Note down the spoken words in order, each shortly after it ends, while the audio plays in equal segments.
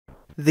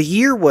The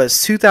year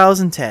was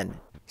 2010.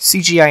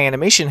 CGI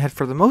animation had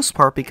for the most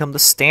part become the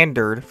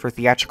standard for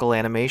theatrical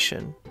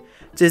animation.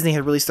 Disney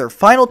had released their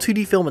final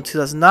 2D film in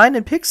 2009,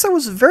 and Pixar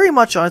was very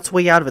much on its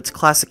way out of its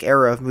classic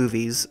era of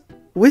movies.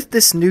 With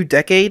this new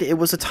decade, it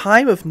was a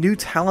time of new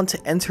talent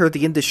to enter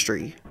the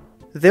industry.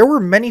 There were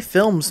many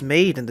films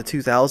made in the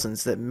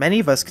 2000s that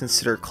many of us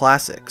consider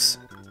classics.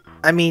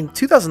 I mean,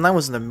 2009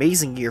 was an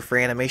amazing year for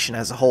animation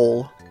as a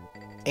whole.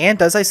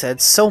 And as I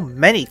said, so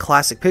many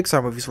classic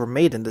Pixar movies were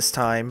made in this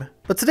time.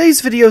 But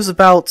today's video is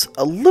about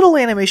a little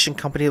animation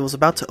company that was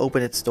about to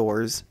open its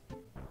doors.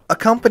 A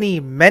company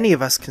many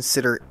of us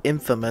consider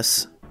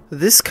infamous.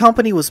 This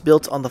company was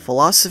built on the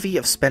philosophy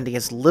of spending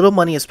as little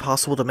money as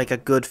possible to make a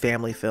good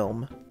family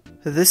film.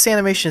 This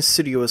animation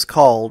studio is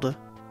called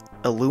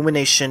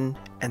Illumination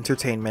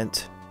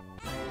Entertainment.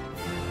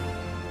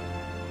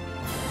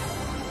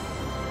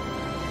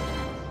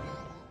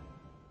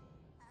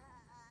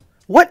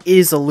 What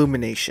is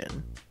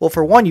Illumination? Well,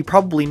 for one, you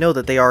probably know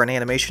that they are an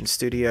animation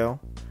studio.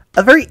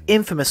 A very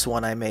infamous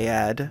one, I may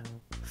add.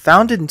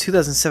 Founded in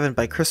 2007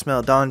 by Chris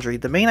Meledandri,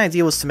 the main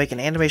idea was to make an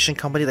animation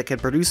company that could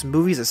produce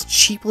movies as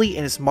cheaply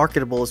and as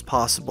marketable as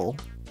possible.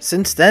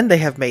 Since then, they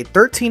have made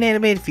 13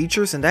 animated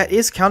features, and that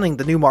is counting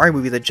the new Mario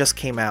movie that just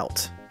came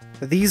out.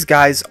 These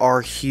guys are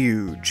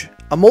huge.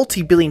 A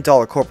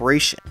multi-billion-dollar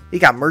corporation. They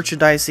got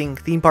merchandising,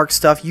 theme park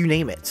stuff, you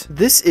name it.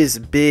 This is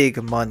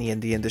big money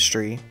in the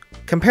industry.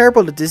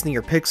 Comparable to Disney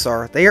or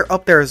Pixar, they are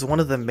up there as one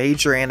of the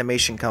major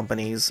animation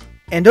companies.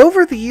 And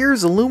over the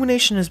years,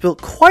 Illumination has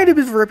built quite a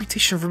bit of a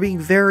reputation for being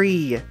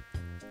very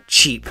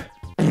cheap.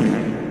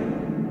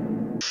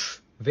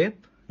 Vape?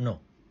 No.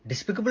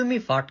 Despicable Me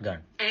fart gun.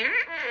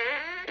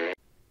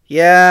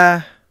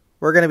 Yeah,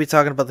 we're gonna be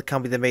talking about the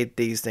company that made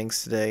these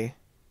things today.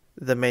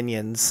 The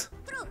Minions.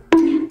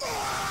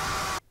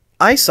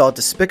 I saw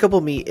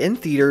Despicable Me in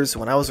theaters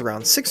when I was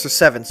around 6 or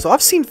 7, so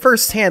I've seen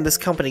firsthand this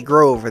company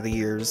grow over the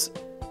years.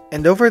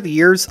 And over the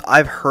years,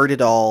 I've heard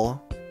it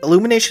all.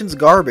 Illumination's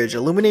garbage,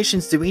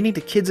 Illumination's demeaning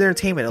to kids'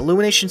 entertainment,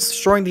 Illumination's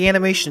destroying the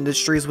animation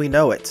industry as we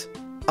know it.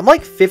 I'm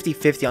like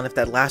 50-50 on if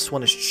that last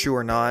one is true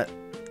or not.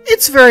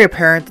 It's very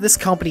apparent that this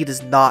company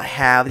does not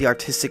have the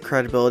artistic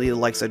credibility the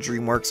likes of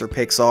DreamWorks or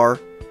Pixar.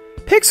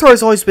 Pixar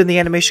has always been the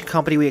animation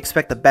company we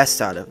expect the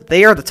best out of.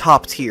 They are the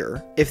top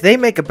tier. If they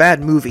make a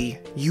bad movie,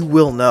 you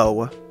will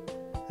know.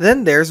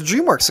 Then there's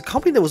DreamWorks, a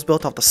company that was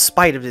built off the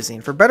spite of Disney,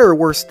 and for better or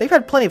worse, they've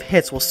had plenty of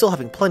hits while still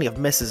having plenty of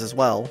misses as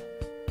well.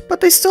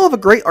 But they still have a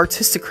great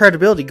artistic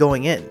credibility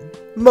going in.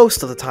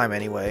 Most of the time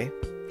anyway.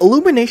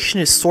 Illumination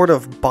is sort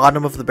of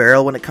bottom of the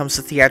barrel when it comes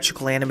to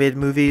theatrical animated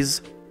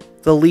movies.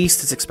 The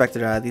least is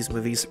expected out of these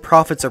movies,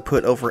 profits are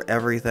put over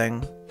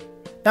everything.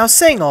 Now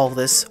saying all of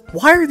this,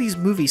 why are these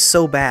movies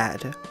so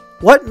bad?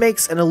 What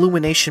makes an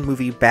Illumination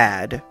movie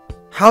bad?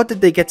 How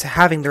did they get to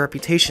having the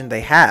reputation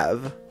they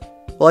have?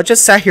 Well, I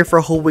just sat here for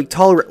a whole week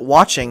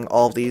watching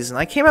all of these, and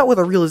I came out with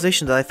a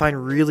realization that I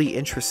find really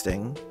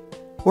interesting.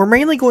 We're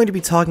mainly going to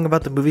be talking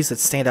about the movies that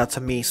stand out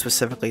to me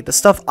specifically, the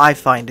stuff I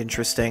find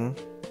interesting.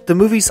 The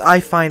movies I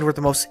find were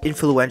the most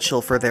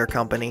influential for their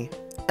company.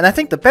 And I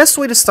think the best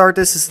way to start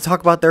this is to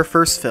talk about their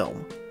first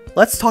film.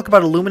 Let's talk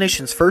about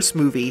Illumination's first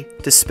movie,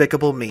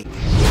 Despicable Me.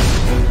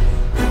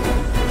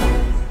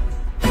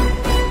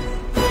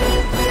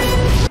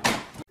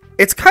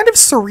 It's kind of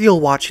surreal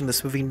watching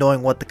this movie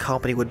knowing what the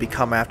company would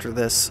become after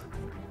this.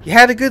 You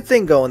had a good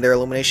thing going there,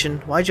 Illumination,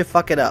 why'd you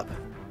fuck it up?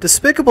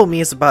 Despicable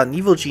Me is about an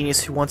evil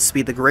genius who wants to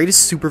be the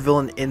greatest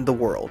supervillain in the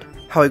world.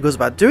 How he goes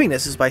about doing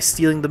this is by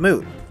stealing the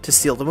moon. To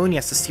steal the moon, he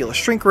has to steal a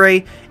shrink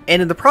ray,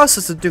 and in the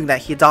process of doing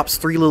that, he adopts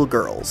 3 little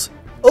girls.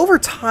 Over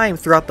time,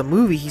 throughout the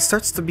movie, he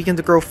starts to begin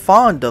to grow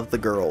fond of the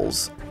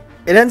girls.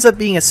 It ends up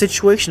being a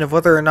situation of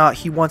whether or not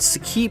he wants to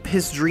keep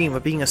his dream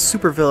of being a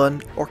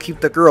supervillain or keep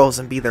the girls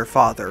and be their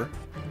father.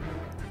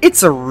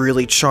 It's a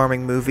really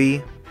charming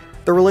movie.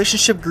 The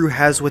relationship Gru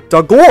has with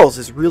the girls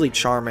is really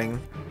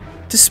charming.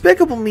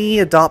 Despicable Me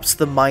adopts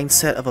the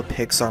mindset of a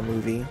Pixar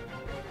movie.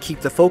 Keep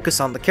the focus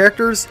on the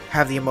characters,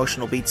 have the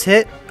emotional beats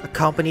hit,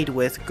 accompanied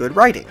with good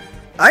writing.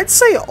 I'd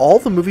say all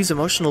the movie's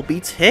emotional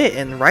beats hit,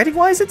 and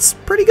writing-wise, it's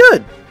pretty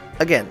good.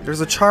 Again,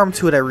 there's a charm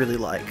to it I really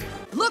like.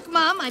 Look,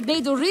 Mom, I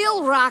made a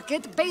real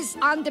rocket based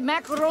on the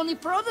macaroni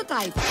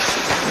prototype.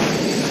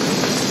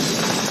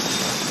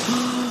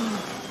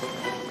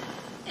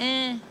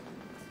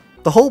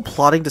 The whole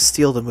plotting to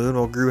steal the moon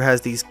while Gru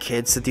has these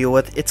kids to deal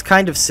with, it's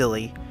kind of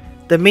silly.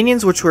 The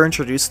minions which were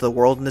introduced to the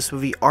world in this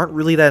movie aren't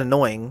really that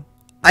annoying.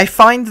 I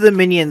find the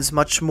minions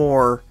much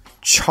more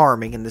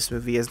charming in this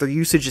movie as their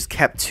usage is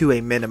kept to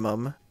a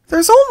minimum.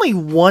 There's only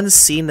one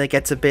scene that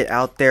gets a bit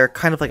out there,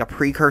 kind of like a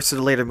precursor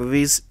to later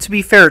movies. To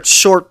be fair, it's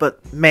short,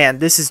 but man,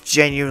 this is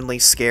genuinely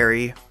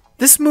scary.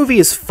 This movie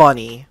is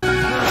funny.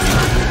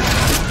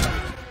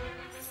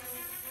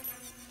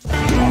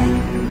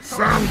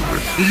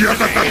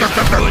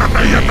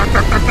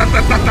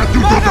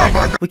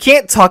 We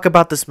can't talk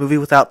about this movie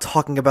without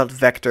talking about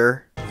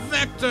Vector.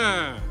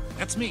 Vector!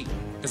 That's me,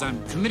 because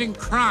I'm committing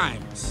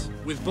crimes.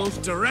 with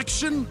both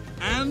direction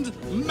and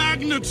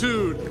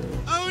magnitude.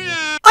 Oh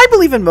yeah! I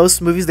believe in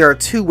most movies there are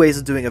two ways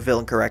of doing a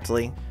villain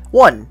correctly.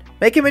 1.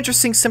 Make him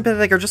interesting,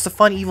 sympathetic, or just a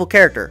fun, evil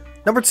character.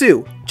 Number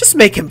 2. Just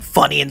make him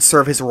funny and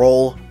serve his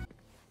role.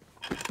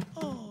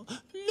 Oh,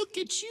 look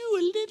at you,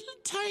 a little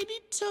tiny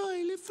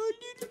toilet for a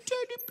little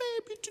tiny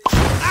baby to...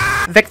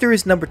 Vector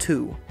is number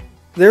 2.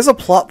 There's a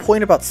plot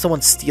point about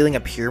someone stealing a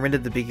pyramid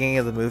at the beginning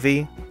of the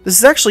movie. This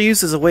is actually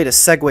used as a way to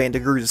segue into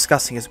Gru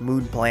discussing his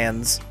moon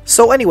plans.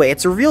 So anyway,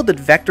 it's revealed that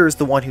Vector is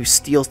the one who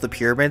steals the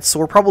pyramid, so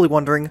we're probably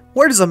wondering,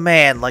 where does a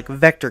man like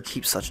Vector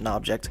keep such an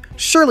object?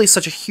 Surely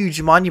such a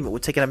huge monument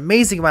would take an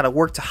amazing amount of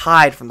work to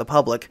hide from the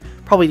public.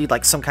 Probably need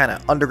like some kind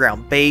of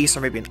underground base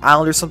or maybe an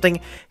island or something.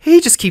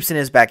 He just keeps it in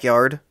his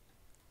backyard.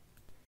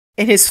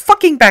 In his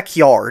fucking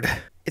backyard.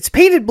 It's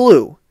painted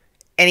blue,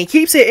 and he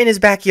keeps it in his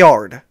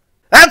backyard.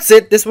 That's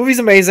it! This movie's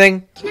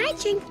amazing! Can I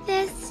drink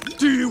this?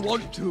 Do you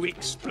want to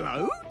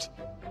explode?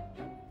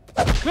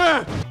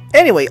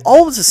 Anyway,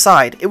 all this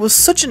aside, it was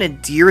such an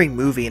endearing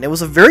movie, and it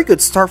was a very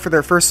good start for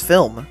their first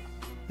film.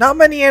 Not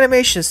many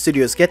animation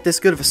studios get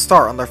this good of a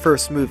start on their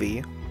first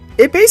movie.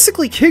 It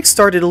basically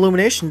kickstarted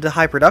Illumination to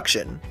high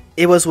production.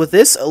 It was with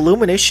this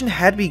Illumination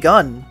had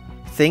begun.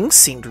 Things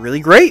seemed really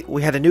great,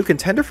 we had a new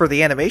contender for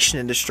the animation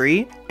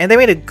industry, and they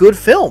made a good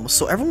film,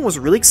 so everyone was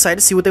really excited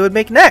to see what they would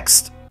make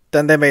next.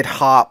 Then they made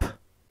Hop.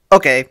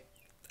 Okay,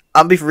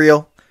 I'll be for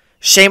real.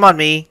 Shame on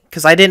me,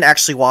 because I didn't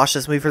actually watch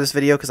this movie for this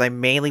video, because I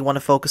mainly want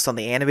to focus on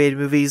the animated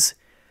movies.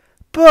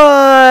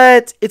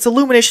 But it's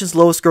Illumination's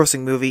lowest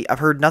grossing movie. I've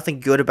heard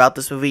nothing good about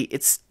this movie.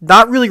 It's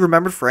not really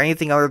remembered for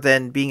anything other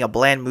than being a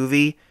bland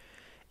movie.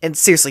 And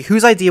seriously,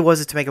 whose idea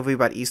was it to make a movie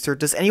about Easter?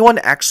 Does anyone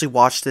actually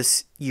watch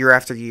this year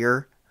after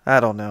year?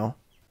 I don't know.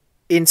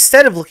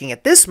 Instead of looking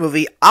at this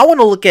movie, I want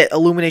to look at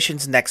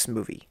Illumination's next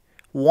movie.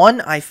 One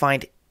I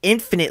find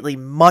infinitely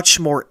much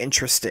more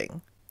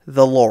interesting.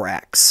 The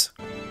Lorax.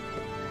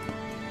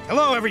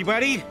 Hello,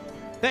 everybody.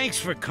 Thanks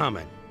for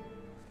coming.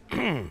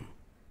 I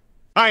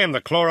am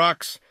the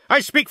Clorox. I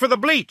speak for the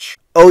bleach.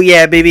 Oh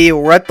yeah, baby,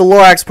 we're at the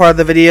Lorax part of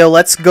the video.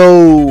 Let's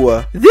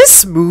go.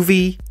 This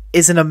movie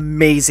is an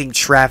amazing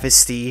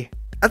travesty.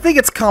 I think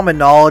it's common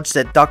knowledge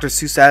that Dr.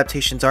 Seuss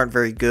adaptations aren't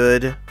very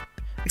good.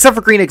 Except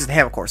for Green Eggs and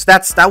Ham, of course.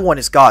 That one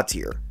is god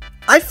tier.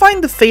 I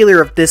find the failure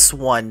of this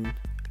one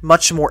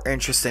much more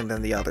interesting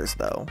than the others,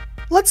 though.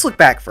 Let's look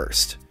back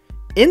first.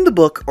 In the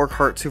book, or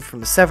cartoon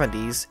from the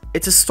 70s,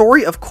 it's a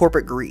story of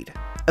corporate greed.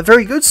 A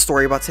very good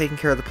story about taking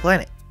care of the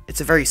planet.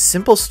 It's a very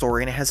simple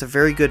story and it has a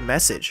very good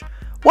message.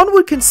 One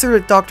would consider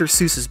it Dr.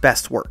 Seuss's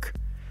best work.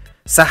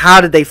 So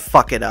how did they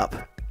fuck it up?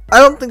 I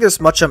don't think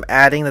there's much I'm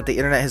adding that the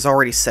internet has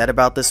already said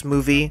about this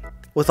movie.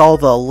 With all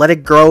the let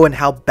it grow and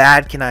how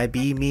bad can I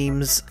be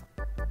memes.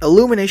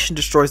 Illumination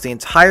destroys the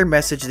entire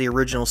message the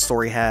original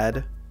story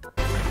had.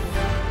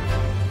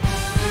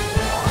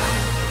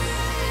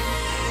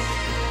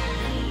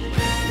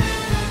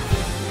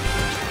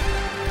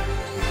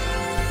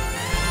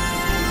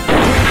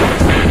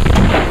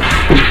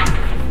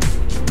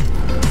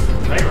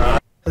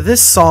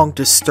 This song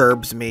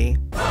disturbs me.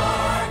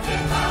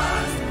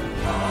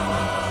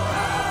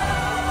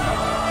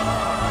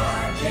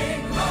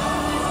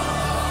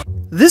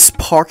 This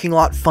parking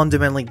lot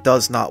fundamentally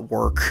does not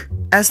work.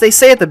 As they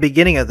say at the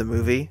beginning of the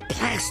movie,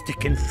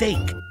 Plastic and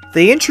fake.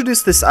 they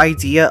introduce this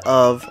idea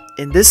of,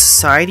 in this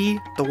society,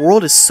 the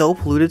world is so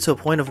polluted to a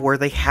point of where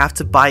they have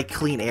to buy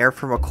clean air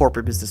from a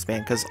corporate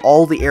businessman because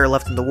all the air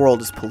left in the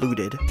world is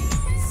polluted.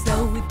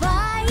 So we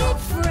buy it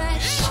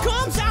fresh.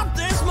 Comes out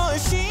this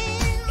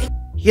machine.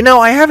 You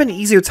know, I have an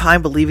easier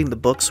time believing the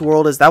book's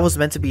world as that was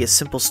meant to be a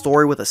simple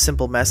story with a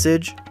simple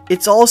message.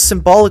 It's all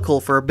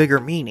symbolical for a bigger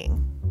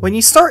meaning. When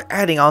you start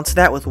adding on to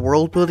that with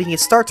world building, you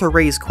start to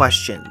raise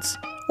questions.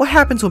 What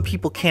happens when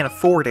people can't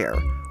afford air?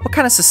 What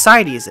kind of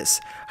society is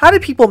this? How do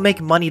people make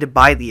money to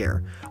buy the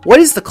air? What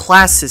is the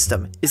class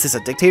system? Is this a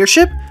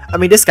dictatorship? I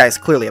mean, this guy's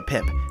clearly a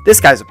pimp. This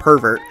guy's a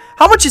pervert.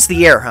 How much is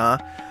the air, huh?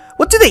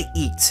 What do they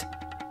eat?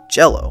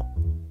 Jello.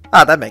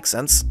 Ah, that makes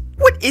sense.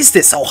 What is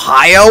this,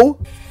 Ohio?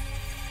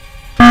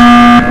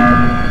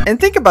 And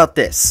think about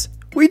this.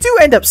 We do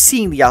end up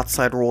seeing the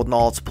outside world and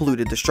all its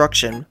polluted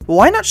destruction, but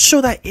why not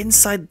show that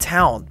inside the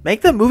town?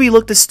 Make the movie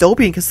look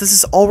dystopian because this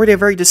is already a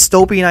very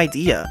dystopian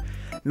idea.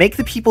 Make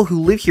the people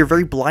who live here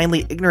very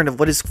blindly ignorant of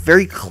what is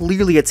very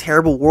clearly a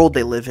terrible world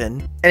they live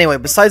in. Anyway,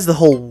 besides the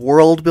whole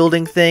world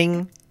building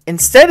thing,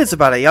 instead it's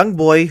about a young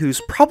boy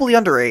who's probably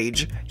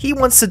underage. He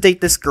wants to date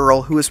this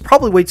girl who is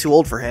probably way too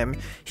old for him.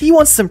 He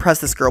wants to impress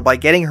this girl by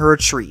getting her a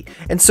tree,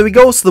 and so he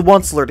goes to the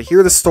Onceler to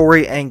hear the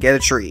story and get a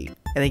tree.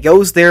 And he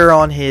goes there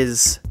on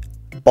his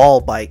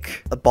ball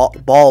bike. His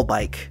ball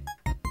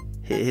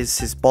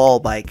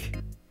bike.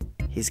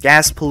 His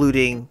gas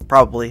polluting,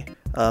 probably,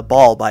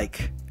 ball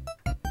bike.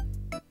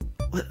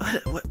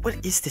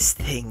 What is this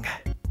thing?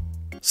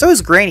 So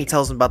his granny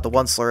tells him about the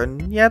Onceler,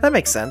 and yeah, that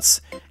makes sense.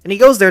 And he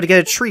goes there to get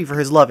a tree for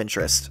his love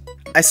interest.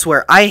 I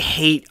swear, I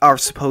hate our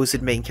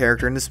supposed main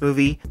character in this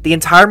movie. The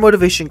entire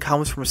motivation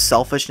comes from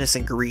selfishness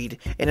and greed,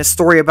 in a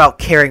story about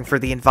caring for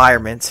the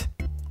environment.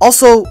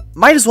 Also,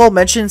 might as well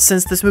mention,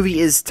 since this movie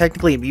is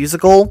technically a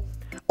musical,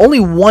 only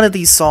one of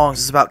these songs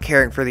is about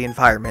caring for the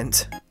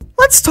environment.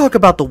 Let's talk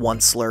about the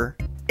Onceler.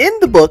 In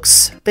the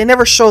books, they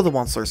never show the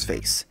Onceler's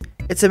face.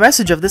 It's a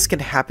message of this can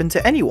happen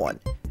to anyone.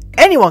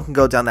 Anyone can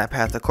go down that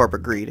path of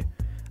corporate greed.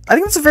 I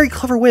think that's a very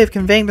clever way of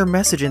conveying their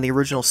message in the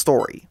original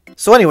story.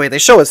 So anyway, they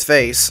show his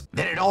face.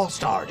 Then it all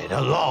started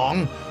a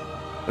long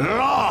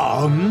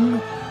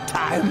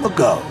time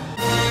ago.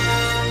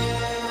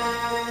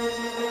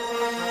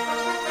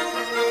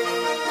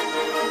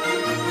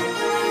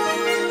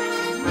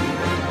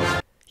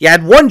 You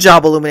had one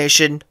job,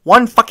 Illumination.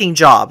 One fucking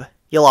job.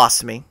 You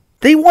lost me.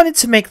 They wanted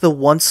to make the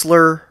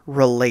Onceler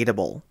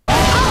relatable.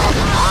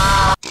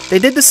 They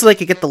did this so they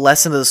could get the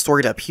lesson of the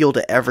story to appeal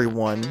to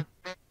everyone.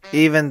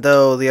 Even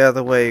though the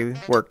other way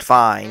worked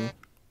fine.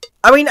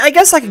 I mean, I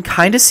guess I can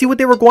kinda see what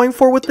they were going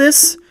for with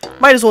this.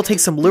 Might as well take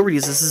some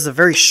liberties. This is a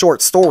very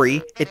short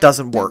story. It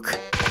doesn't work.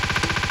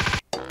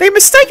 They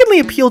mistakenly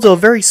appealed to a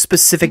very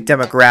specific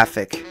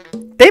demographic.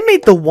 They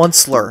made the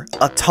Onceler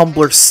a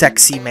Tumblr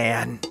sexy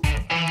man.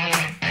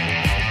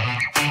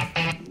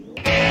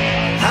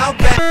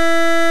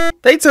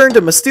 They turned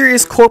a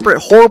mysterious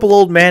corporate horrible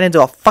old man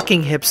into a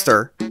fucking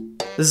hipster.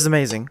 This is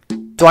amazing.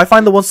 Do I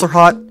find the Onceler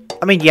hot?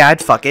 I mean, yeah,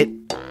 I'd fuck it.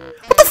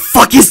 What the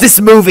fuck is this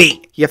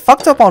movie? You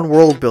fucked up on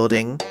world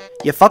building,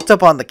 you fucked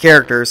up on the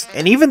characters,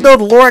 and even though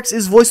the Lorax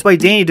is voiced by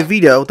Danny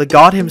DeVito, the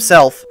god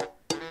himself,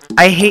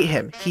 I hate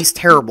him. He's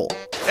terrible.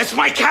 That's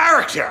my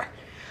character!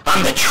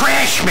 I'm the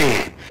trash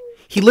man!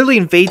 He literally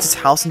invades his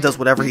house and does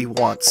whatever he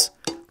wants.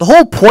 The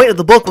whole point of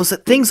the book was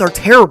that things are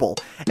terrible.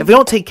 If we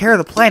don't take care of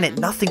the planet,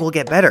 nothing will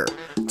get better.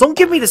 Don't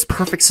give me this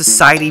perfect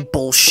society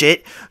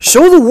bullshit.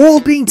 Show the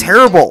world being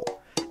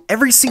terrible.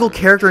 Every single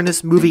character in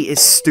this movie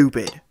is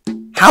stupid.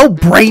 How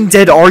brain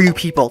dead are you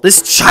people?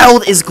 This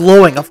child is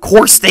glowing. Of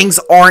course things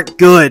aren't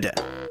good.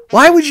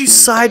 Why would you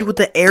side with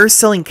the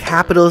air-selling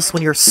capitalists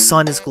when your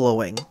son is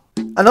glowing?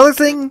 Another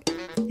thing,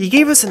 you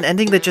gave us an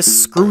ending that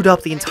just screwed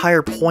up the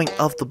entire point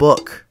of the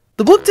book.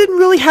 The book didn't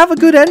really have a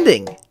good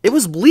ending. It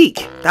was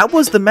bleak. That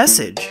was the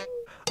message.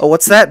 Oh,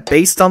 what's that?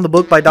 Based on the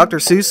book by Dr.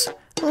 Seuss?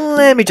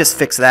 Let me just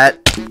fix that.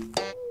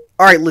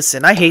 Alright,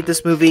 listen, I hate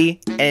this movie,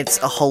 and it's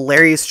a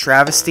hilarious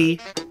travesty,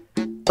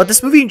 but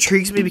this movie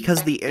intrigues me because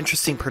of the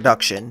interesting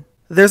production.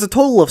 There's a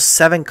total of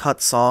 7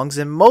 cut songs,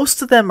 and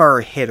most of them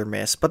are hit or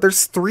miss, but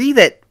there's 3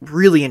 that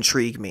really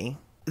intrigue me.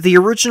 The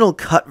original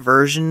cut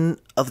version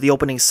of the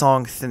opening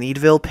song,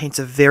 Thneedville, paints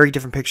a very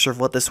different picture of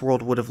what this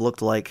world would have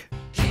looked like.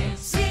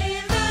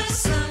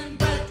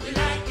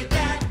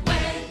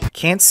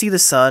 Can't see the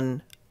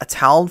sun, a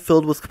town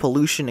filled with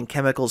pollution and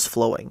chemicals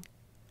flowing.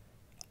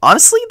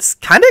 Honestly, this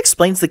kinda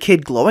explains the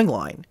kid glowing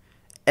line.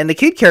 And the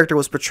kid character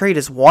was portrayed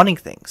as wanting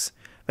things.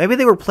 Maybe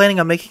they were planning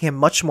on making him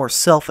much more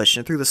selfish,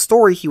 and through the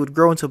story he would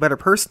grow into a better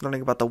person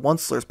learning about the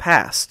Onceler's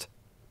past.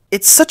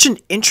 It's such an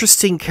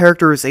interesting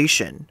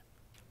characterization.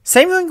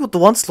 Same thing with the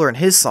Onceler and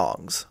his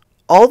songs.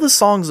 All the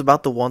songs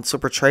about the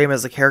Onceler portray him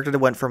as a character that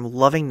went from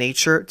loving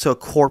nature to a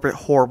corporate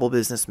horrible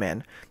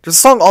businessman. There's a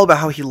song all about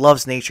how he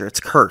loves nature. It's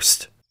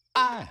cursed.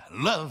 I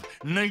love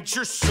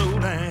nature so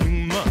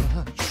dang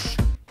much.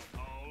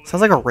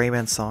 Sounds like a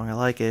Rayman song, I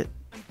like it.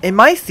 And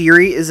my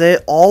theory is that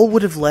it all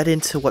would have led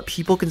into what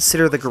people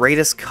consider the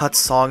greatest cut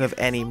song of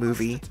any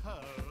movie.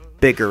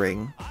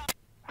 Biggering.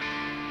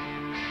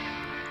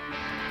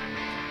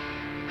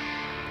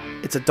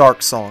 It's a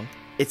dark song.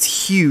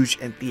 It's huge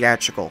and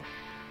theatrical.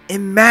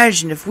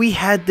 Imagine if we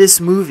had this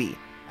movie.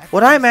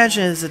 What I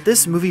imagine is that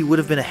this movie would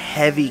have been a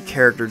heavy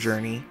character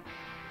journey.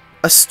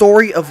 A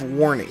story of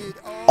warning,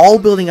 all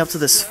building up to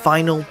this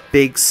final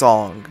big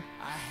song.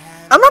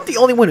 I'm not the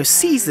only one who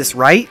sees this,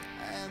 right?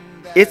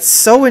 It's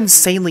so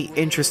insanely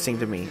interesting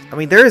to me. I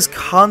mean, there is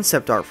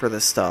concept art for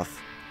this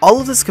stuff. All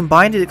of this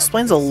combined, it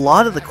explains a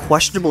lot of the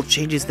questionable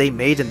changes they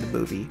made in the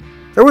movie.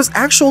 There was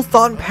actual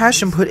thought and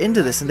passion put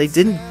into this, and they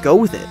didn't go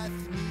with it.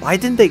 Why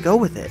didn't they go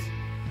with it?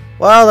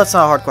 Well, that's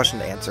not a hard question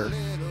to answer.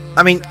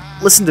 I mean,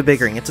 listen to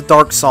Biggering, it's a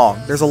dark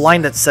song. There's a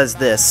line that says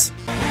this.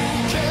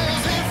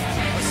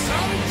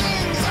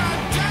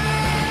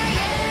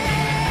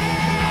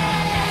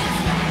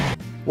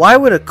 Why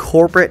would a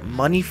corporate,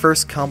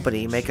 money-first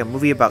company make a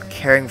movie about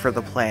caring for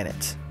the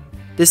planet?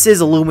 This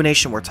is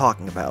Illumination we're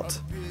talking about.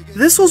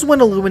 This was when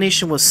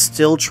Illumination was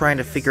still trying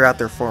to figure out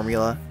their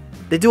formula.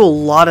 They do a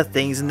lot of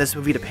things in this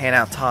movie to pan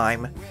out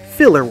time.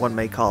 Filler, one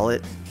may call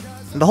it.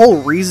 And the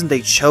whole reason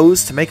they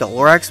chose to make a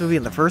Lorax movie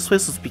in the first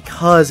place was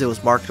because it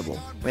was marketable.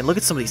 I mean, look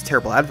at some of these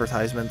terrible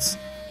advertisements.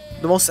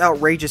 The most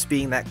outrageous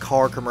being that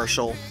car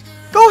commercial.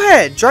 Go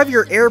ahead, drive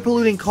your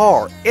air-polluting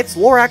car. It's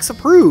Lorax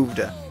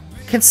approved.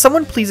 Can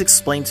someone please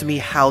explain to me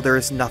how there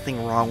is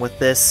nothing wrong with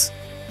this?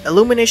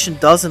 Illumination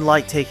doesn't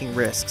like taking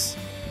risks.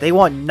 They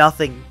want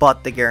nothing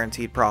but the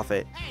guaranteed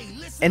profit.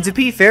 And to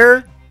be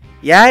fair,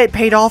 yeah, it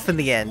paid off in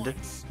the end.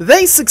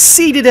 They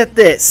succeeded at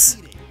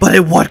this! But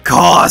at what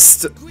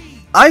cost?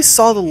 I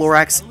saw the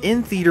Lorax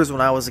in theaters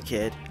when I was a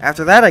kid.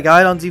 After that, I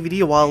got it on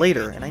DVD a while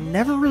later, and I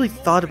never really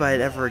thought about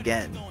it ever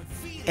again.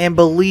 And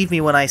believe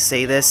me when I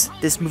say this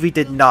movie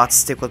did not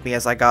stick with me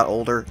as I got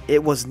older.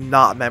 It was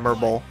not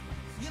memorable.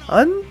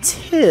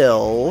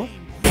 Until...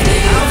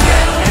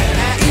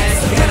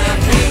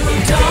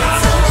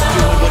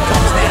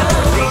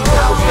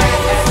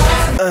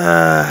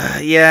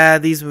 yeah,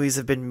 these movies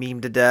have been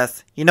memed to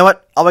death. You know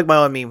what? I'll make my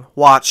own meme.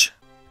 Watch.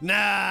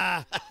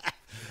 Nah,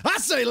 I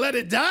say let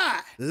it die.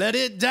 Let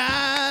it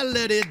die,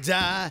 let it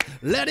die.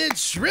 Let it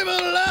shrivel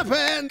up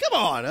and... Come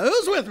on,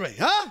 who's with me,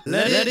 huh?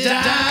 Let it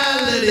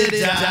die, let it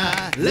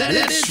die. Let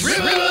it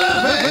shrivel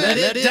up and... Let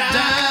it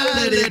die,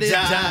 let it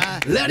die.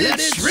 Let it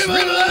shrivel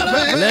up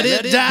and... Let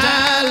it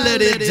die,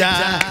 let it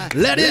die.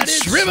 Let it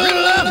shrivel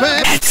up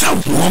and... It's a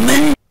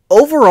woman!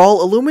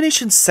 Overall,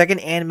 Illumination's second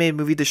animated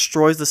movie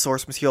destroys the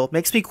source material,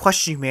 makes me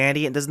question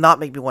humanity, and does not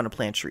make me want to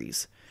plant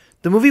trees.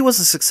 The movie was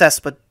a success,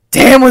 but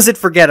damn was it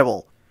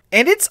forgettable!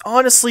 And it's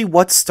honestly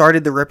what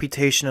started the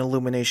reputation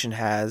Illumination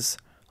has.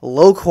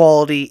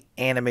 Low-quality,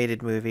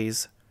 animated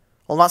movies.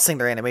 Well, I'm not saying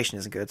their animation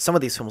isn't good. Some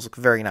of these films look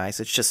very nice,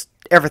 it's just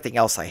everything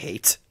else I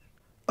hate.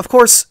 Of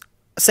course,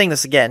 saying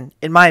this again,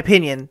 in my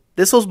opinion,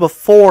 this was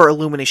before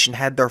Illumination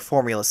had their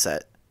formula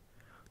set.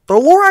 The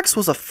Lorax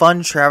was a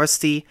fun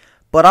travesty,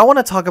 but I want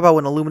to talk about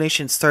when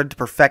Illumination started to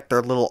perfect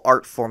their little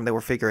art form they were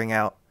figuring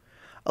out.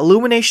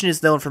 Illumination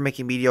is known for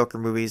making mediocre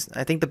movies, and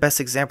I think the best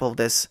example of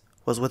this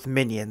was with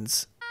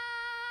Minions.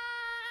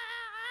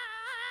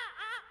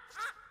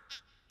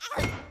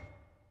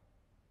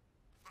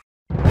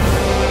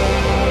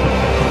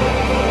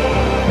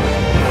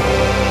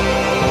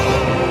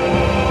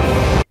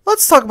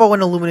 Let's talk about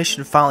when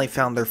Illumination finally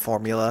found their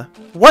formula.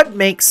 What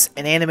makes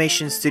an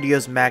animation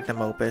studio's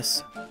magnum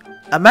opus?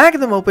 A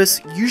magnum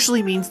opus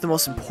usually means the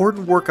most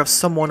important work of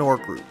someone or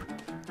group.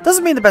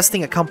 Doesn't mean the best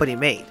thing a company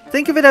made.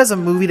 Think of it as a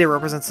movie that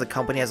represents the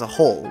company as a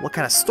whole, what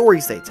kind of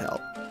stories they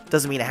tell.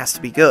 Doesn't mean it has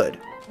to be good.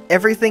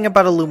 Everything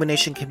about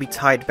Illumination can be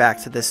tied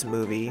back to this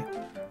movie.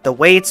 The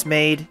way it's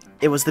made,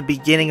 it was the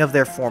beginning of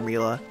their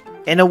formula.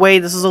 In a way,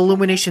 this is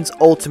Illumination's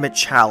ultimate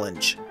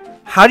challenge.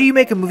 How do you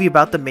make a movie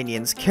about the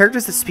Minions,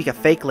 characters that speak a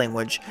fake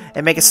language,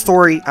 and make a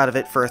story out of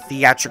it for a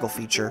theatrical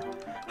feature?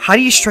 How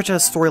do you stretch out a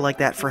story like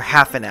that for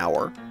half an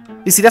hour?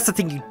 You see, that's the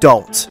thing you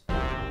don't.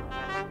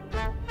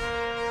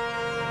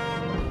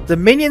 The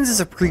Minions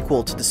is a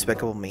prequel to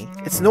Despicable Me.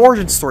 It's an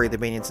origin story of the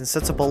Minions and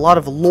sets up a lot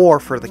of lore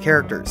for the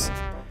characters.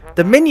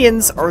 The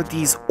Minions are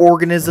these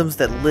organisms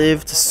that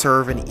live to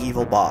serve an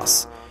evil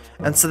boss,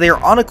 and so they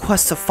are on a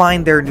quest to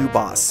find their new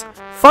boss.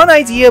 Fun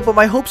idea, but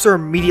my hopes are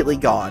immediately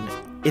gone.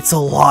 It's a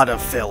lot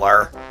of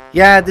filler.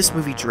 Yeah, this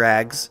movie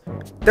drags.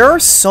 There are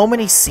so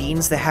many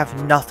scenes that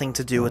have nothing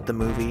to do with the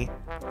movie,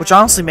 which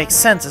honestly makes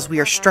sense as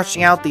we are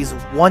stretching out these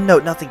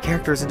one-note nothing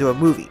characters into a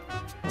movie.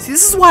 See,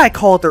 this is why I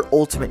call it their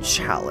ultimate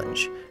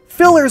challenge.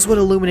 Filler is what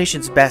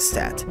Illumination's best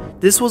at.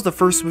 This was the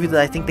first movie that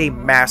I think they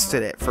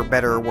mastered it, for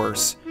better or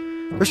worse.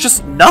 There's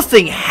just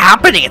nothing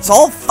happening, it's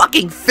all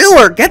fucking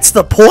filler, get to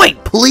the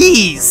point,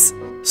 please!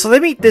 So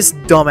they meet this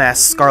dumbass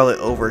Scarlet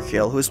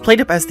Overkill, who is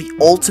played up as the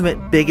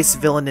ultimate biggest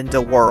villain in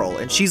the world,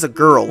 and she's a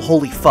girl,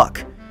 holy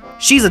fuck.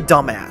 She's a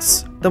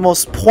dumbass. The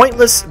most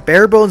pointless,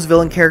 bare-bones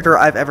villain character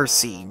I've ever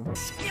seen.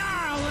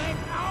 Scarlet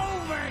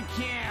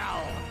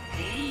Overkill!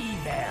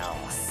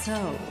 Evil.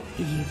 So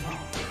evil.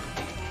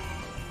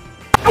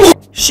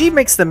 She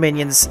makes the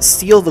Minions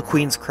steal the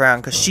Queen's crown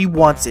because she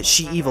wants it,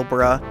 she evil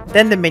bruh.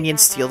 Then the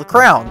Minions steal the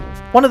crown.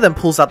 One of them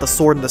pulls out the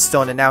sword and the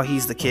stone and now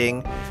he's the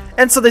king.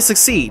 And so they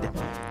succeed.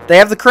 They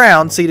have the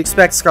crown, so you'd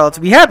expect Scarlet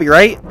to be happy,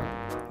 right?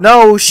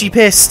 No, she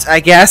pissed, I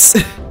guess.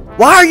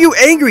 Why are you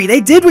angry?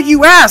 They did what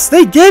you asked!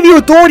 They gave you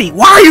authority!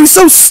 Why are you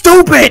so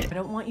stupid? I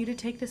don't want you to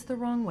take this the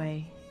wrong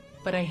way,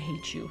 but I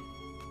hate you.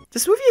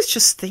 This movie is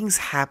just things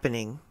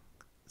happening.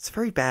 It's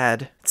very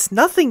bad. It's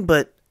nothing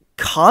but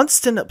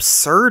constant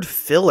absurd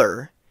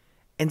filler.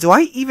 And do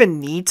I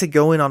even need to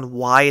go in on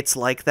why it's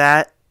like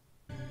that?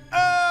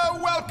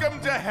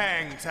 Welcome to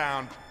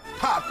Hangtown.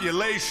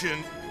 Population,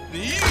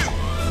 you!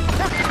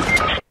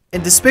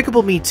 In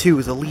Despicable Me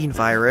 2, The Lean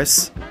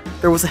Virus,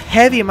 there was a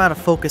heavy amount of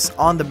focus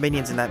on the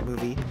Minions in that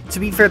movie. To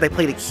be fair, they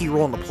played a key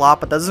role in the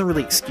plot, but that doesn't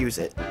really excuse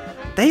it.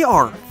 They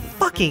are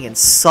fucking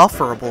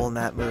insufferable in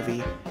that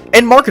movie.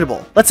 And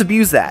marketable. Let's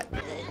abuse that.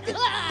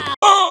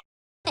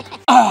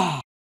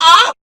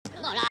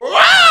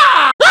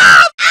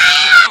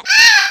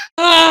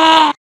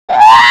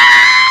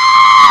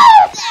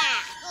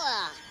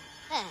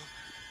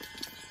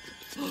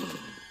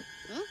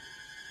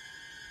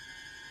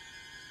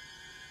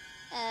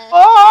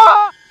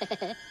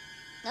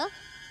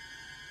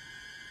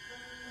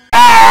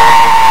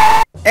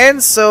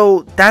 And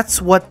so,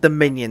 that's what the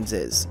Minions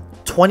is.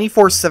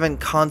 24/7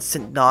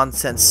 constant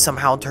nonsense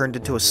somehow turned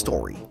into a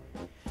story.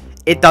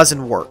 It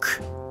doesn't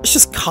work. It's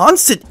just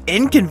constant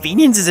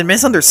inconveniences and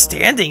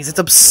misunderstandings. It's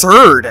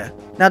absurd.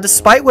 Now,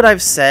 despite what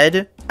I've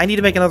said, I need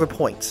to make another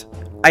point.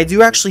 I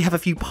do actually have a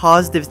few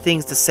positive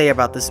things to say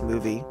about this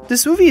movie.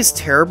 This movie is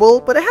terrible,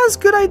 but it has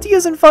good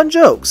ideas and fun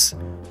jokes.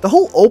 The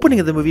whole opening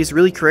of the movie is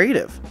really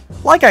creative.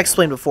 Like I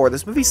explained before,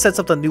 this movie sets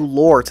up the new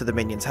lore to the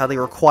Minions, how they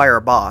require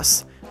a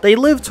boss. They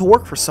live to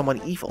work for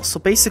someone evil, so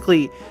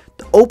basically,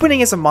 the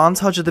opening is a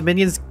montage of the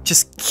Minions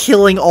just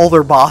killing all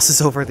their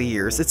bosses over the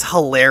years. It's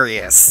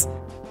hilarious.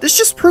 This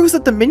just proves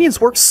that the Minions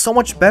work so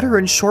much better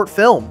in short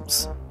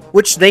films,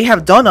 which they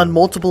have done on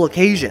multiple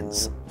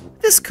occasions.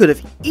 This could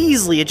have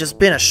easily just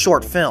been a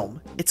short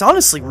film. It's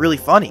honestly really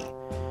funny.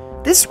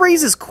 This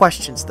raises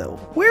questions though.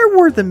 Where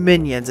were the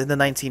Minions in the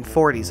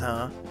 1940s,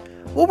 huh?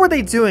 What were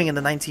they doing in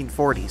the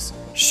 1940s?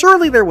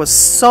 Surely there was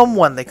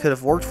someone they could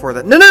have worked for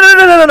that.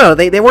 No.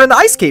 They were in the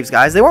ice caves,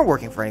 guys. They weren't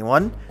working for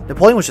anyone.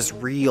 Napoleon was just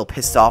real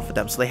pissed off at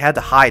them, so they had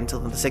to hide until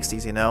the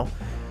 60s, you know?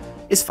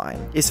 It's fine.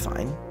 It's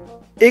fine.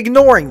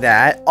 Ignoring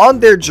that, on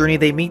their journey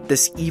they meet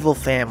this evil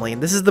family,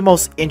 and this is the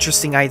most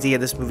interesting idea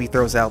this movie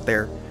throws out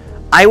there.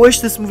 I wish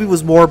this movie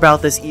was more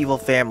about this evil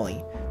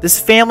family. This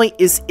family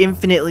is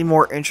infinitely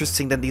more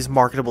interesting than these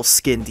marketable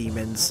skin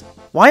demons.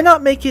 Why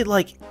not make it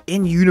like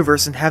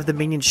in-universe and have the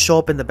minions show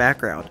up in the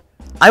background?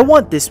 I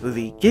want this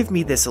movie. Give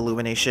me this,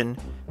 Illumination.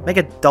 Make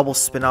a double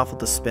spin-off with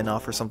the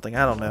spin-off or something,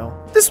 I don't know.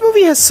 This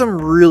movie has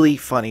some really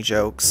funny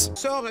jokes.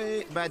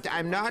 Sorry, but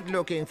I'm not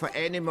looking for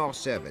any more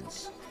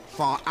servants.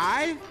 For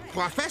I,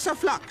 Professor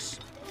Flux,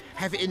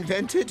 have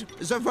invented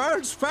the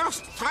world's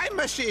first time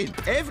machine.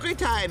 Every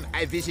time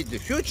I visit the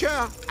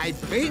future, I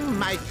bring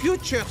my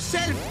future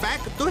self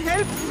back to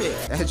help me.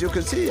 As you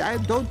can see, I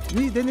don't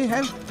need any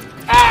help.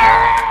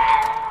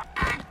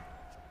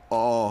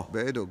 Oh,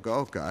 way to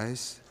go,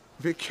 guys.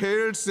 We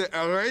killed the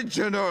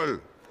original.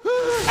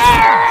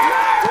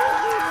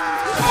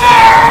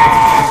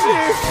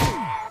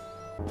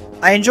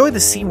 I enjoy the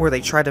scene where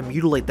they try to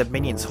mutilate the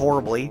minions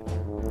horribly.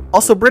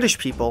 Also, British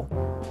people.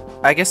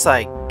 I guess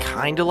I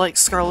kinda like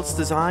Scarlett's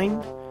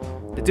design.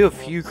 They do a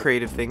few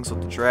creative things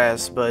with the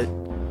dress, but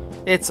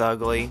it's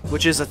ugly,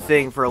 which is a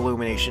thing for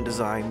Illumination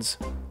designs.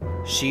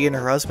 She and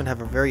her husband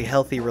have a very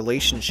healthy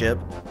relationship.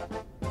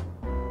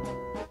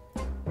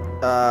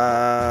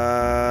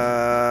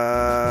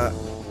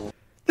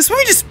 This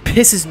movie just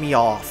pisses me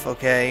off,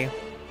 okay?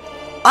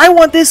 I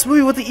want this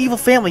movie with the evil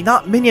family,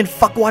 not Minion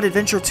Fuckwad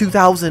Adventure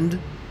 2000.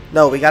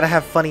 No, we gotta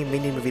have funny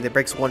Minion movie that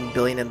breaks 1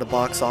 billion in the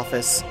box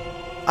office.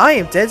 I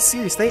am dead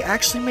serious, they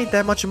actually made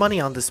that much money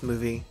on this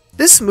movie.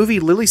 This movie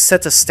literally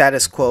sets a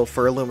status quo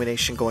for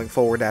Illumination going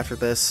forward after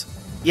this.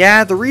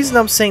 Yeah, the reason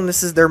I'm saying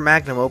this is their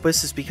magnum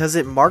opus is because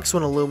it marks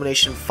when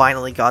Illumination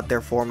finally got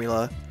their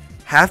formula.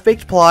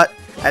 Half-baked plot,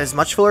 add as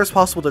much filler as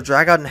possible to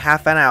drag out in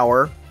half an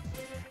hour,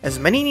 as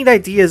many neat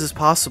ideas as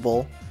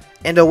possible,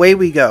 and away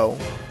we go.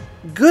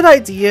 Good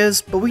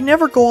ideas, but we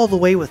never go all the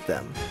way with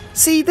them.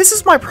 See, this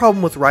is my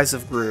problem with Rise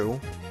of Gru.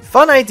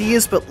 Fun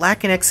ideas, but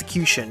lack in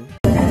execution.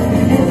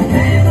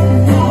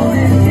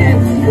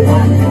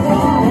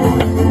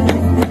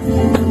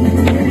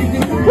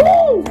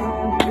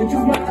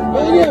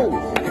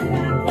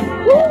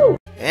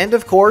 And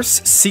of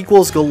course,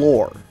 sequels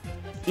galore.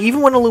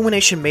 Even when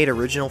Illumination made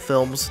original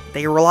films,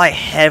 they rely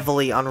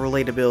heavily on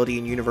relatability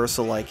and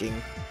universal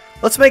liking.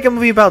 Let's make a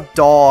movie about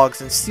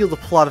dogs and steal the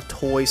plot of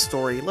Toy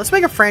Story. Let's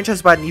make a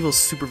franchise about an evil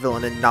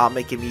supervillain and not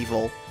make him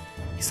evil.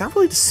 He's not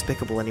really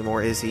despicable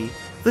anymore, is he?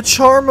 The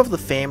charm of the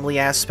family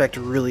aspect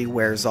really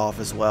wears off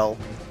as well.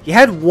 You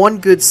had one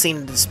good scene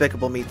in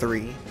Despicable Me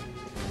 3.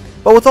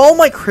 But with all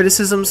my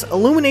criticisms,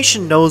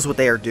 Illumination knows what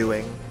they are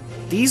doing.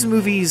 These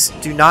movies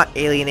do not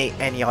alienate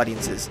any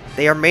audiences.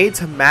 They are made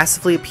to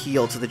massively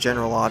appeal to the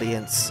general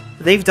audience.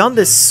 They've done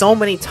this so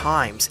many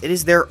times. It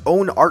is their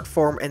own art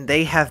form and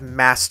they have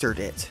mastered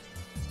it.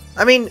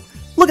 I mean,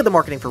 look at the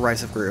marketing for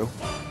Rise of Gru.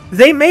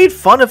 They made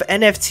fun of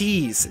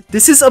NFTs.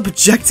 This is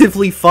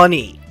objectively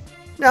funny.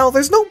 Now,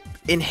 there's no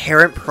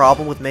inherent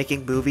problem with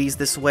making movies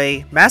this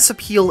way. Mass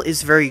appeal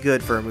is very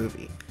good for a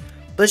movie.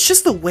 But it's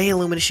just the way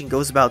Illumination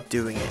goes about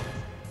doing it.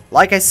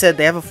 Like I said,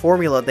 they have a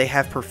formula they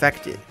have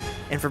perfected.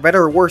 And for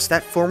better or worse,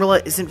 that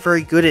formula isn't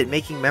very good at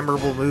making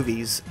memorable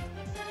movies.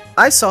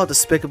 I saw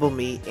Despicable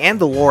Me and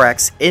The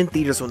Lorax in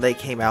theaters when they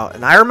came out,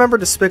 and I remember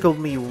Despicable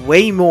Me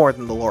way more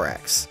than The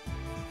Lorax.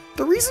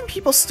 The reason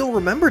people still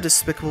remember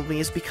Despicable Me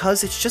is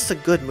because it's just a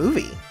good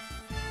movie.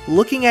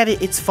 Looking at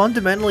it, it's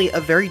fundamentally a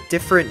very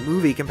different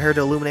movie compared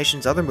to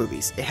Illumination's other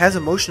movies. It has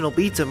emotional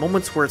beats and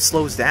moments where it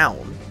slows down.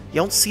 You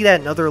don't see that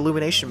in other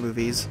Illumination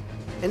movies.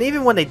 And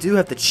even when they do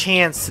have the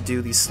chance to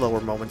do these slower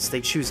moments,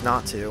 they choose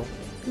not to.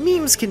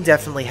 Memes can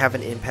definitely have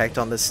an impact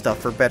on this stuff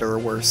for better or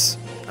worse.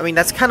 I mean,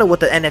 that's kind of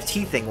what the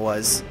NFT thing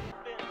was.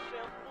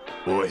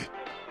 Boy,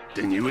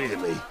 didn't you hear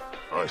me?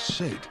 I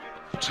said,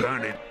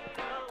 turn it.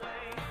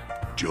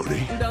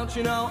 Johnny. Don't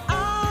you know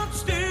I'm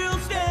still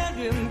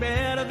standing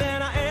better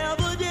than I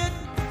ever did.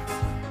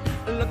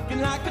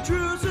 Looking like a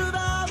true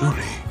survivor.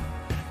 Johnny.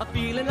 I'm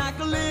feeling like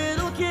a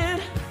little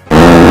kid.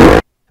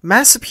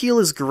 Mass appeal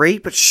is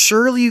great, but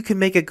surely you can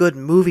make a good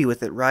movie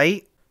with it,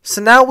 right? So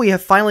now we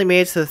have finally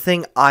made it to the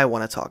thing I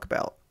want to talk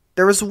about.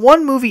 There is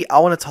one movie I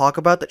want to talk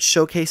about that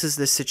showcases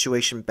this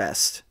situation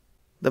best.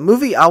 The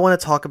movie I want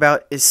to talk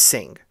about is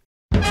Sing.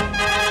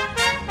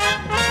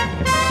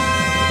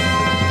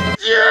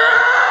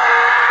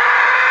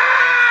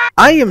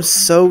 I am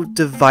so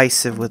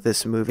divisive with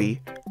this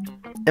movie.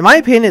 In my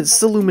opinion,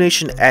 it's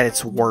Illumination at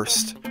its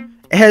worst.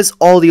 It has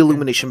all the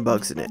Illumination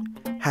bugs in it.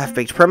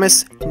 Half-baked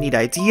premise, neat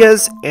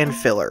ideas, and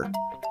filler.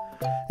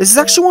 This is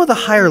actually one of the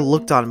higher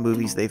looked on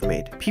movies they've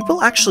made.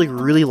 People actually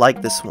really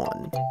like this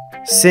one.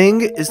 Sing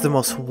is the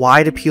most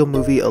wide appeal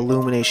movie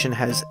Illumination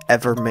has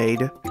ever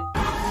made.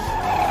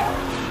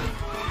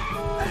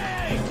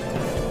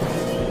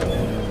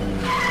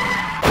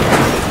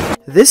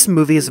 This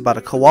movie is about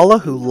a koala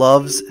who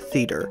loves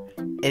theater,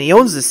 and he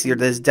owns this theater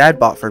that his dad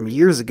bought from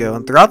years ago,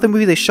 and throughout the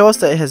movie they show us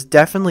that it has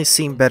definitely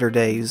seen better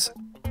days.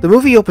 The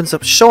movie opens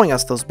up showing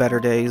us those better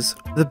days.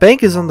 The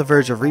bank is on the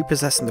verge of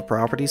repossessing the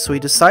property, so he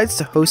decides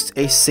to host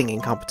a singing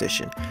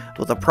competition,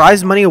 with a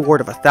prize money award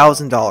of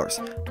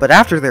 $1,000. But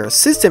after their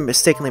assistant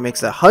mistakenly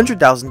makes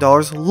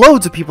 $100,000,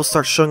 loads of people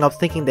start showing up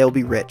thinking they'll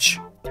be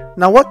rich.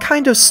 Now what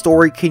kind of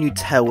story can you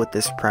tell with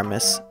this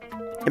premise?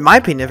 In my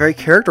opinion, a very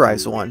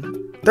characterized one.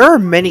 There are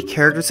many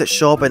characters that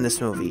show up in this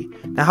movie.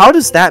 Now how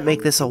does that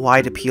make this a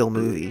wide appeal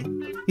movie?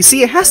 You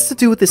see, it has to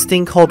do with this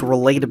thing called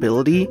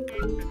relatability.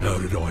 How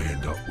did I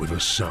end up with a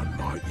son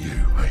like you,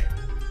 eh?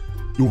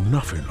 You're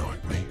nothing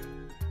like me.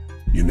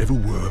 You never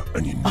were,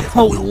 and you never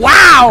will. Oh,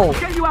 wow!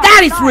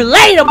 That is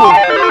relatable!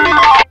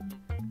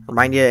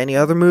 Remind you of any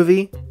other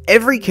movie?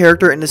 Every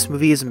character in this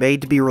movie is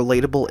made to be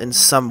relatable in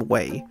some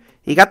way.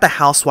 You got the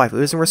housewife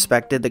who isn't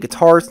respected, the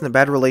guitarist in a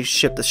bad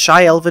relationship, the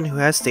shy elven who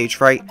has stage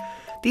fright.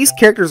 These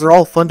characters are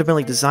all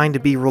fundamentally designed to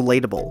be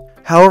relatable.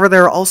 However, they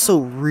are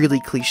also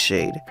really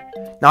cliched.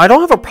 Now, I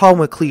don't have a problem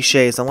with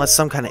cliches unless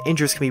some kind of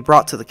interest can be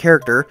brought to the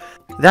character.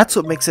 That's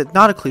what makes it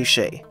not a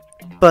cliche.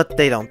 But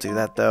they don't do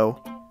that,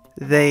 though.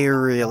 They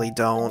really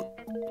don't.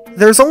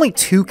 There's only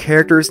two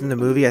characters in the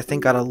movie I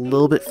think got a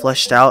little bit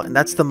fleshed out, and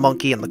that's the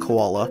monkey and the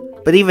koala.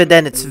 But even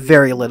then, it's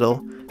very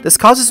little. This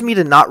causes me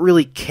to not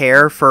really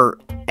care for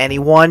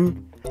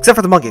anyone, except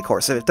for the monkey, of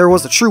course. If there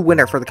was a true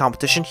winner for the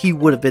competition, he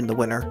would have been the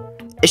winner.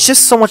 It's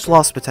just so much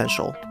lost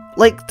potential.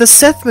 Like, the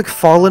Seth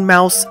MacFarlane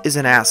mouse is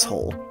an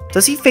asshole.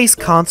 Does he face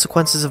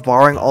consequences of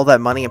borrowing all that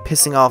money and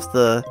pissing off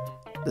the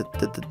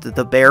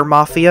bear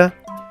mafia?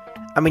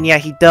 I mean, yeah,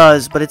 he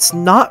does, but it's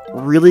not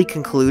really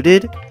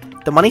concluded.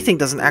 The money thing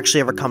doesn't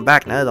actually ever come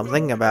back now that I'm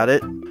thinking about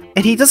it.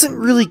 And he doesn't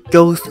really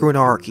go through an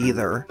arc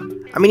either.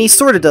 I mean, he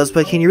sorta does,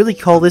 but can you really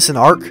call this an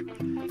arc?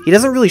 He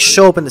doesn't really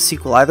show up in the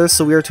sequel either,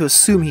 so we are to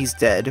assume he's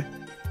dead.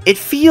 It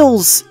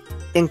feels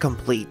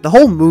incomplete. The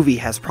whole movie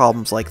has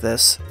problems like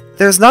this.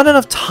 There's not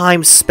enough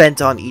time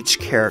spent on each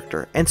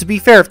character, and to be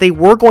fair, if they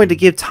were going to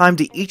give time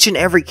to each and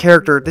every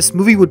character, this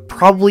movie would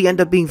probably end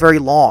up being very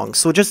long,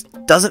 so it just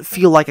doesn't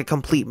feel like a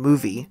complete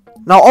movie.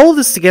 Now, all of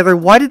this together,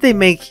 why did they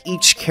make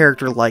each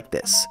character like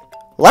this?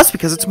 Well, that's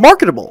because it's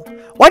marketable.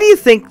 Why do you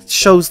think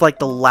shows like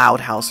The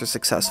Loud House are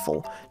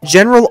successful?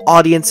 General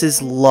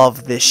audiences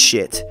love this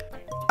shit.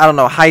 I don't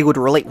know how you would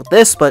relate with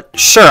this, but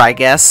sure, I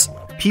guess.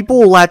 People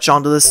will latch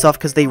onto this stuff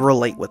because they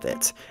relate with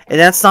it. And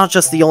that's not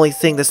just the only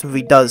thing this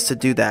movie does to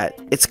do that.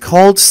 It's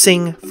called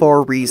Sing for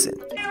a reason.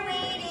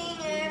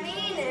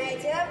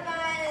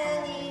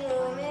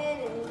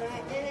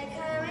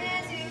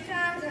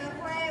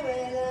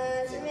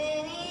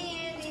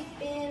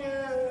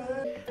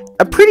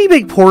 A pretty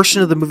big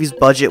portion of the movie's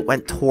budget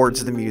went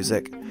towards the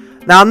music.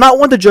 Now, I'm not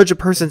one to judge a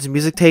person's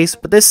music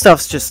taste, but this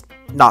stuff's just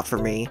not for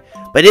me.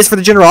 But it is for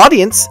the general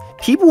audience.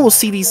 People will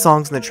see these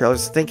songs in the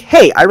trailers and think,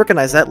 hey, I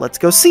recognize that, let's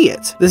go see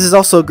it. This is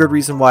also a good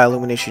reason why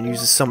Illumination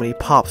uses so many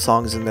pop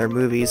songs in their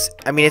movies.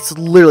 I mean, it's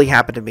literally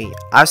happened to me.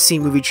 I've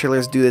seen movie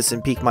trailers do this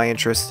and pique my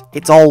interest.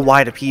 It's all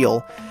wide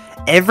appeal.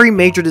 Every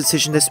major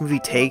decision this movie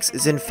takes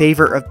is in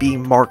favor of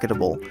being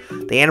marketable.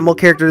 The animal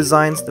character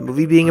designs, the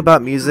movie being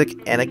about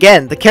music, and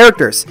again, the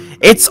characters.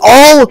 It's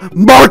all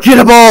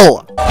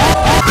marketable!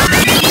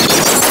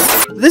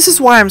 This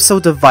is why I'm so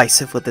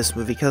divisive with this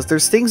movie, because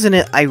there's things in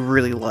it I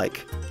really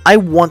like. I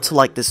want to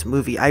like this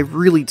movie, I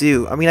really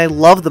do. I mean, I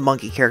love the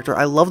monkey character,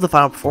 I love the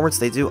final performance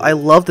they do, I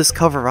love this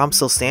cover of I'm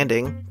Still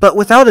Standing. But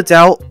without a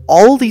doubt,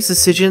 all of these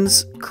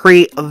decisions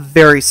create a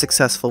very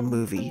successful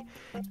movie.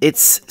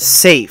 It's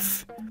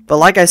safe. But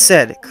like I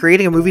said,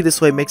 creating a movie this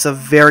way makes a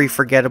very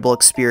forgettable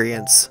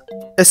experience.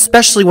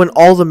 Especially when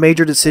all the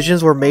major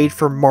decisions were made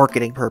for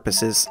marketing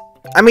purposes.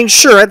 I mean,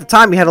 sure, at the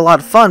time you had a lot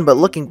of fun, but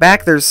looking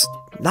back, there's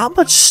not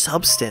much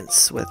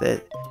substance with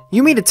it.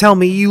 You mean to tell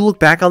me you look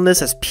back on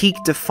this as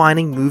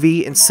peak-defining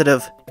movie instead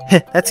of,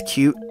 heh, that's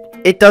cute?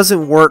 It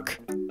doesn't work,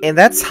 and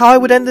that's how I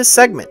would end this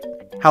segment.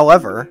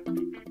 However,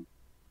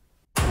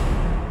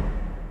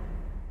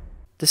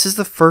 this is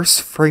the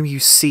first frame you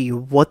see.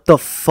 What the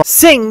fuck?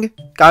 Sing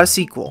got a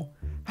sequel.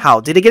 How?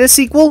 Did it get a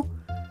sequel?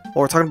 Well,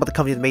 we're talking about the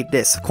company that made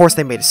this. Of course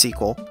they made a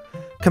sequel.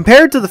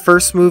 Compared to the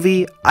first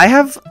movie, I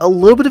have a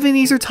little bit of an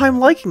easier time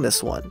liking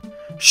this one.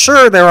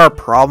 Sure, there are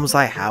problems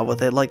I have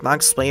with it, like not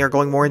explaining or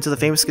going more into the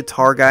famous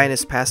guitar guy and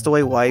his passed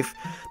away wife,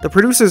 the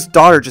producer's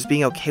daughter just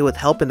being okay with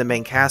helping the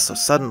main cast so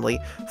suddenly.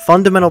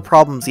 Fundamental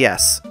problems,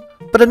 yes.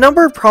 But a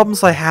number of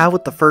problems I have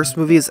with the first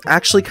movie is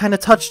actually kind of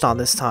touched on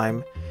this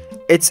time.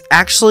 It's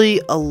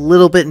actually a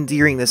little bit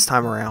endearing this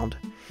time around.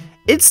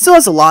 It still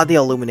has a lot of the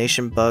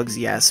Illumination bugs,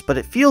 yes, but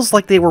it feels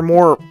like they were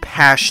more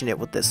passionate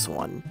with this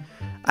one.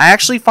 I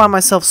actually find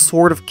myself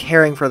sort of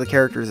caring for the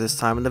characters this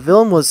time, and the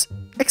villain was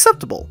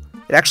acceptable.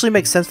 It actually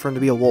makes sense for him to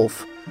be a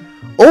wolf.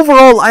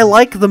 Overall, I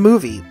like the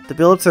movie. The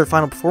build-up to their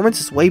final performance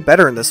is way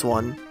better in this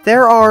one.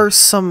 There are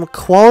some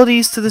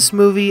qualities to this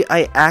movie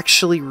I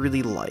actually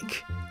really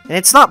like. And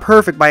it's not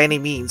perfect by any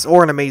means,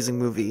 or an amazing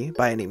movie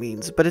by any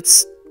means, but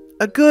it's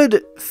a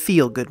good,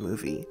 feel-good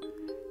movie.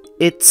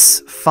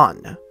 It's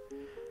fun.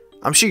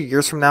 I'm sure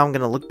years from now I'm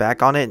gonna look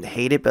back on it and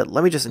hate it, but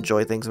let me just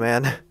enjoy things,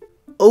 man.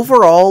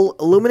 Overall,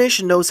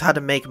 Illumination knows how to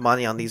make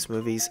money on these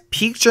movies.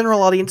 Peak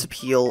general audience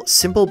appeal,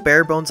 simple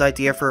bare-bones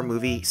idea for a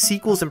movie,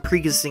 sequels and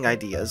pre-existing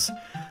ideas.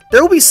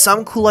 There will be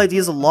some cool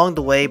ideas along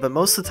the way, but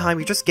most of the time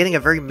you're just getting a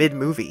very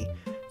mid-movie.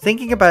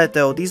 Thinking about it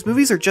though, these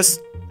movies are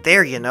just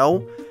there, you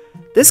know?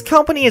 This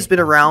company has been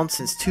around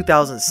since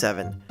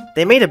 2007.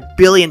 They made $1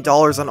 billion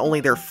on only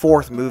their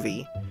 4th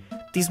movie.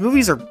 These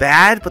movies are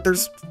bad, but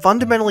there's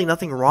fundamentally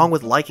nothing wrong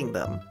with liking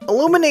them.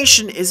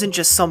 Illumination isn't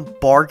just some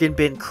bargain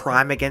bin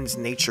crime against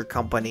nature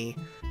company.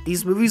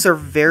 These movies are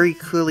very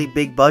clearly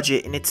big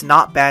budget, and it's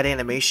not bad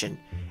animation.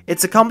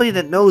 It's a company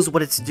that knows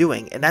what it's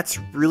doing, and that's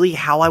really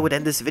how I would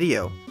end this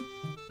video.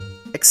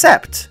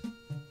 Except,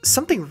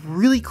 something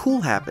really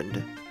cool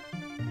happened.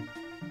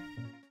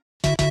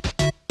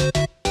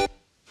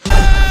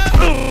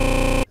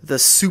 The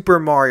Super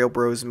Mario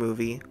Bros.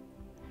 Movie.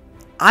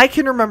 I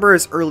can remember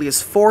as early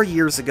as 4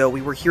 years ago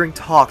we were hearing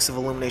talks of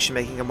Illumination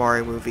making a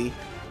Mario movie.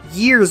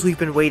 Years we've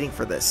been waiting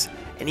for this,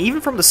 and even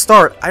from the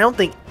start, I don't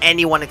think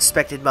anyone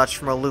expected much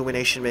from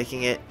Illumination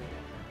making it.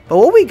 But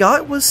what we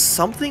got was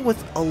something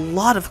with a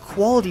lot of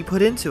quality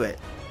put into it.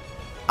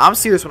 I'm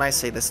serious when I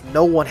say this,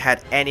 no one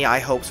had any high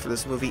hopes for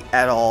this movie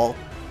at all,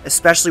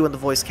 especially when the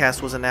voice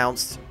cast was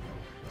announced.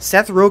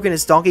 Seth Rogen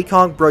as Donkey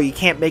Kong? Bro, you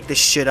can't make this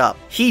shit up.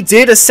 He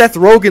did a Seth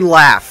Rogen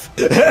laugh!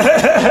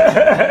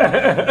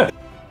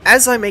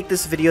 As I make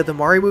this video, the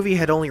Mario movie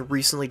had only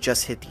recently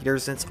just hit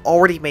theaters and it's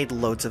already made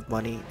loads of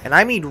money. And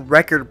I mean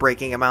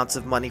record-breaking amounts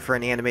of money for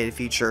an animated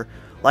feature.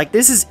 Like,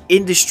 this is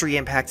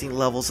industry-impacting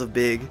levels of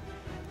big.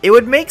 It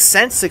would make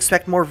sense to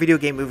expect more video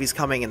game movies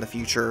coming in the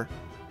future.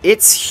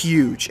 It's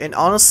huge, and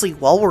honestly,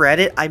 while we're at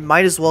it, I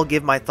might as well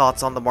give my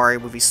thoughts on the Mario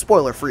movie,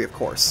 spoiler-free of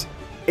course.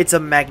 It's a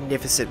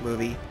magnificent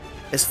movie.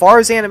 As far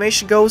as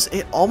animation goes,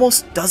 it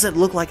almost doesn't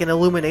look like an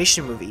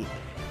Illumination movie.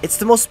 It's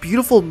the most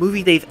beautiful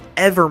movie they've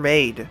ever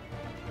made.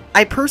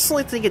 I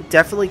personally think it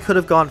definitely could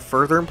have gone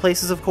further in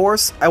places, of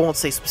course. I won't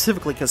say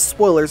specifically because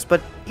spoilers,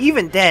 but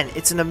even then,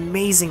 it's an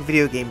amazing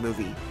video game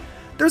movie.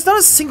 There's not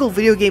a single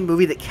video game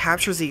movie that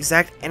captures the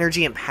exact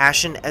energy and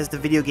passion as the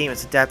video game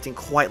is adapting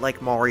quite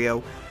like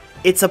Mario.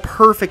 It's a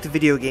perfect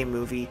video game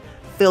movie,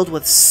 filled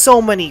with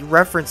so many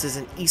references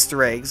and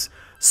Easter eggs,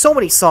 so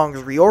many songs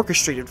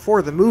reorchestrated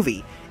for the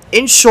movie.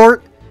 In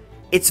short,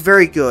 it's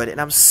very good, and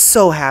I'm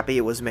so happy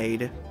it was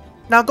made.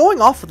 Now,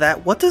 going off of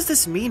that, what does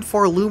this mean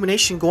for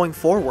Illumination going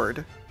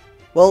forward?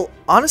 Well,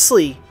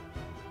 honestly,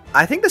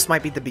 I think this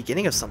might be the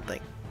beginning of something.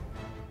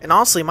 And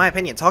honestly, in my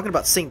opinion, talking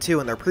about Sing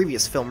 2 and their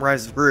previous film,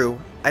 Rise of Gru,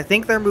 I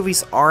think their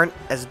movies aren't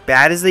as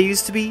bad as they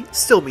used to be.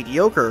 Still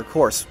mediocre, of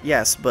course,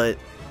 yes, but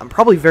I'm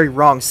probably very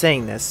wrong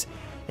saying this.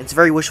 It's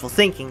very wishful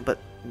thinking, but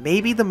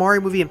maybe the Mario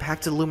movie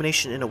impacted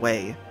Illumination in a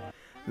way.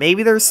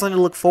 Maybe there's something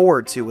to look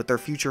forward to with their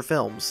future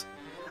films.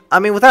 I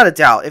mean, without a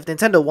doubt, if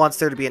Nintendo wants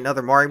there to be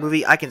another Mario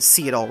movie, I can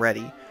see it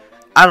already.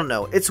 I don't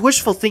know, it's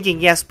wishful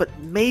thinking, yes, but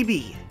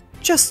maybe,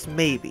 just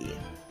maybe.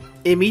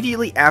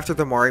 Immediately after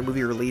the Mario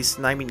movie released,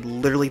 and I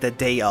mean literally the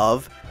day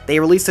of, they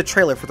released a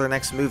trailer for their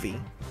next movie.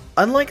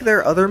 Unlike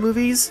their other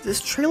movies, this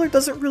trailer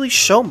doesn't really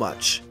show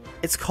much.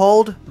 It's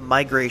called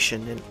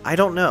Migration, and I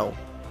don't know.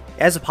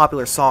 It has a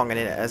popular song in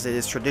it, as it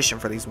is tradition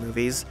for these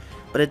movies,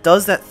 but it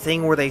does that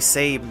thing where they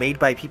say, made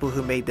by people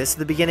who made this at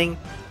the beginning.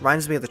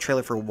 Reminds me of the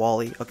trailer for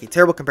WALL-E. Okay,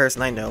 terrible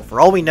comparison, I know.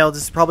 For all we know,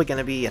 this is probably going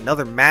to be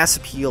another mass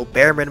appeal,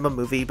 bare minimum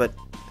movie, but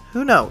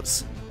who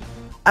knows?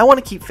 I want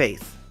to keep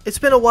faith. It's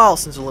been a while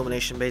since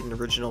Illumination made an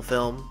original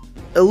film.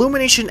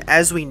 Illumination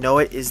as we know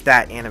it is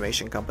that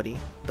animation company.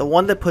 The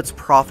one that puts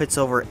profits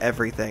over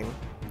everything.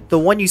 The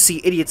one you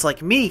see idiots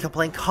like me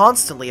complain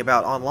constantly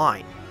about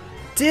online.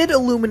 Did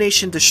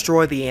Illumination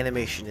destroy the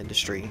animation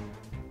industry?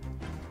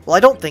 Well, I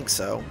don't think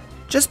so.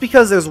 Just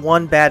because there's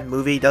one bad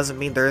movie doesn't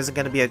mean there isn't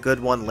going to be a good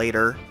one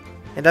later.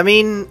 And I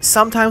mean,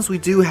 sometimes we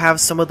do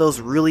have some of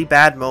those really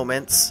bad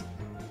moments.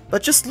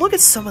 But just look at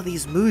some of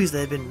these movies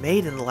that have been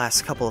made in the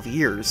last couple of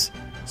years.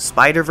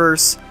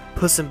 Spider-Verse,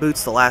 Puss in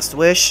Boots: The Last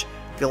Wish,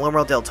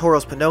 Guillermo del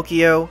Toro's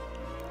Pinocchio.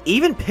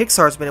 Even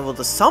Pixar's been able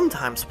to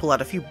sometimes pull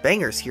out a few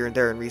bangers here and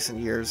there in recent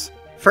years.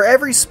 For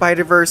every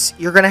Spider-Verse,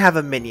 you're going to have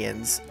a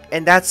Minions,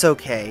 and that's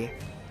okay.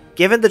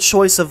 Given the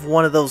choice of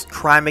one of those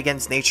crime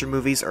against nature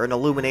movies or an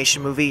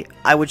Illumination movie,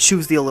 I would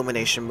choose the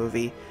Illumination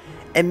movie.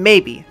 And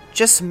maybe,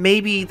 just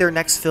maybe, their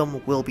next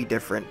film will be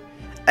different.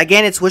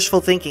 Again, it's wishful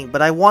thinking,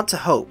 but I want to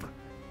hope.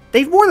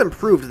 They've more than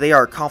proved they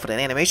are a confident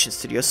animation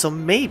studio, so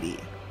maybe.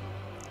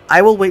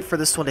 I will wait for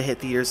this one to hit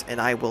theaters,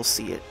 and I will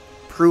see it.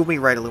 Prove me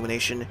right,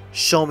 Illumination.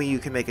 Show me you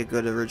can make a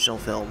good original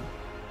film.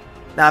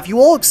 Now, if you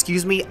all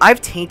excuse me,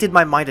 I've tainted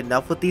my mind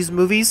enough with these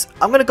movies.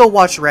 I'm gonna go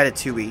watch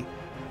Ratatouille.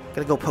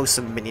 Gonna go post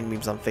some Minion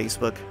memes on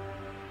Facebook.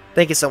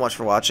 Thank you so much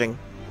for watching.